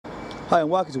Hi and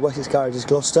welcome to Wessex Garages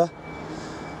Gloucester.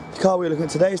 The car we're looking at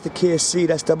today is the Kia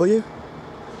Ceed SW.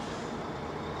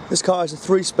 This car has a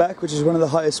 3 spec, which is one of the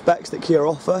highest specs that Kia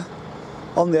offer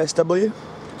on the SW.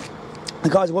 The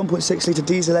car has a 1.6 litre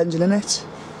diesel engine in it.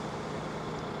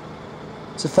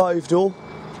 It's a 5-door,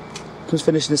 comes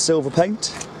finished in a silver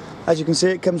paint. As you can see,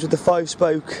 it comes with the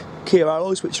 5-spoke Kia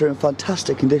alloys, which are in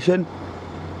fantastic condition.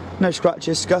 No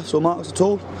scratches, scuffs or marks at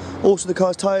all. Also, the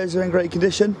car's tyres are in great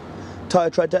condition. Tyre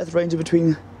tread depth ranging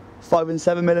between 5 and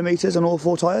 7 millimetres on all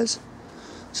 4 tyres.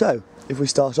 So, if we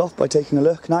start off by taking a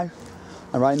look now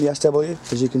around the SW,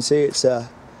 as you can see, it's a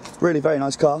really very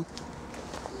nice car.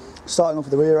 Starting off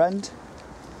with the rear end,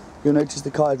 you'll notice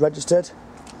the car is registered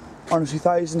on a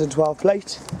 2012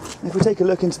 plate. And if we take a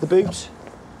look into the boot,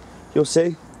 you'll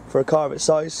see, for a car of its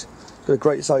size, it's got a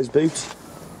great sized boot.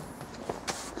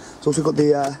 It's also got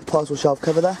the parcel shelf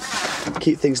cover there, to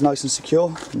keep things nice and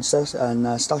secure and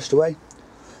stashed away.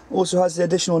 Also has the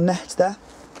additional net there.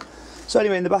 So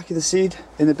anyway, in the back of the Ceed,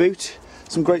 in the boot,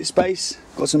 some great space.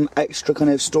 Got some extra kind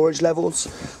of storage levels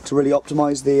to really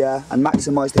optimise the and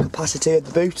maximise the capacity of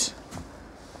the boot.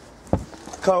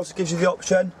 The car also gives you the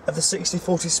option of the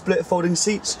 60/40 split folding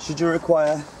seats should you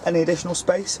require any additional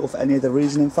space, or for any other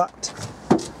reason in fact.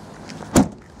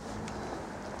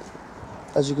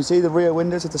 As you can see, the rear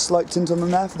windows have the slight tint on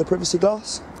them there for the privacy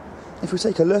glass. If we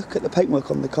take a look at the paintwork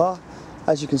on the car,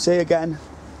 as you can see again,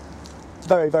 it's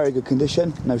very good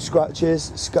condition, no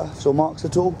scratches, scuffs or marks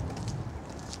at all.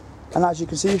 And as you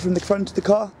can see from the front of the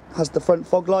car, it has the front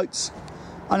fog lights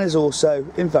and is also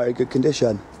in very good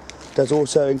condition. It does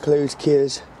also include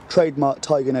Kia's trademark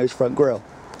tiger nose front grille.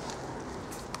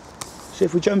 So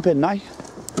if we jump in now,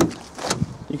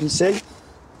 you can see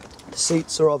the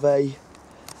seats are of a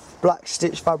black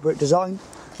stitch fabric design,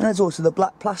 and there's also the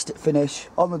black plastic finish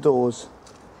on the doors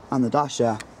and the dash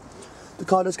there. The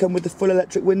car does come with the full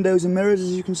electric windows and mirrors,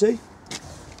 as you can see.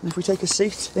 And if we take a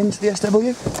seat into the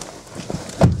SW,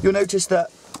 you'll notice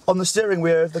that on the steering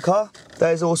wheel of the car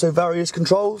there's also various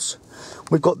controls.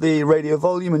 We've got the radio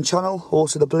volume and channel,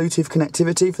 also the Bluetooth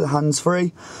connectivity for the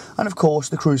hands-free, and of course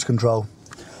the cruise control.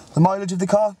 The mileage of the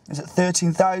car is at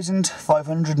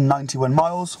 13,591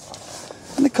 miles.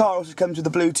 And the car also comes with a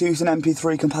Bluetooth and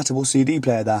MP3 compatible CD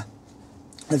player there.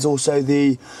 There's also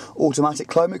the automatic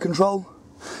climate control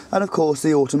and of course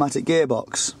the automatic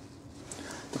gearbox.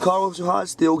 The car also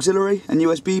has the auxiliary and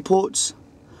USB ports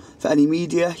for any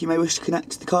media you may wish to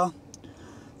connect to the car.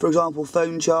 For example,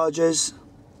 phone chargers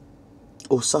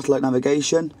or satellite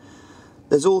navigation.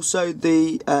 There's also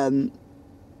the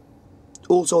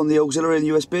also on the auxiliary and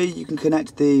USB you can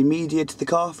connect the media to the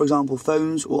car, for example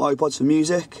phones or iPods for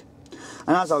music.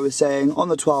 And as I was saying, on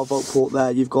the 12-volt port there,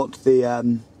 you've got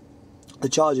the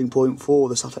charging point for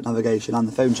the satellite navigation and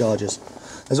the phone chargers.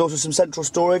 There's also some central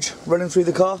storage running through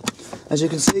the car. As you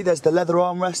can see, there's the leather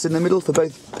armrest in the middle for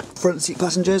both front seat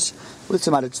passengers with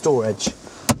some added storage.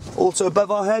 Also above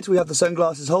our head, we have the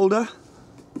sunglasses holder.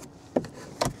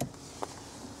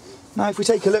 Now, if we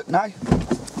take a look now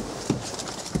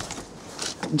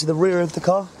into the rear of the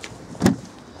car,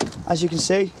 as you can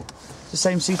see, the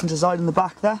same seating design in the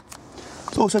back there.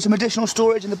 There's also some additional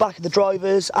storage in the back of the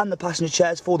drivers and the passenger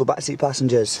chairs for the backseat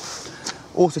passengers.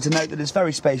 Also to note that it's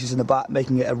very spacious in the back,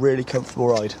 making it a really comfortable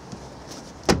ride.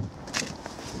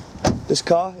 This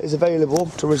car is available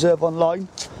to reserve online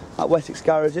at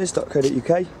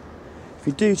wessexgarages.co.uk. If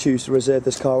you do choose to reserve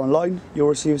this car online, you'll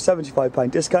receive a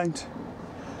 £75 discount.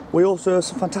 We also have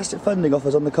some fantastic funding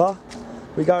offers on the car.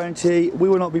 We guarantee we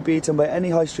will not be beaten by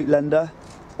any high street lender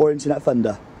or internet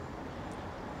funder.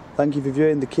 Thank you for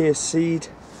viewing the Kia Ceed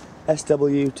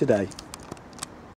SW today.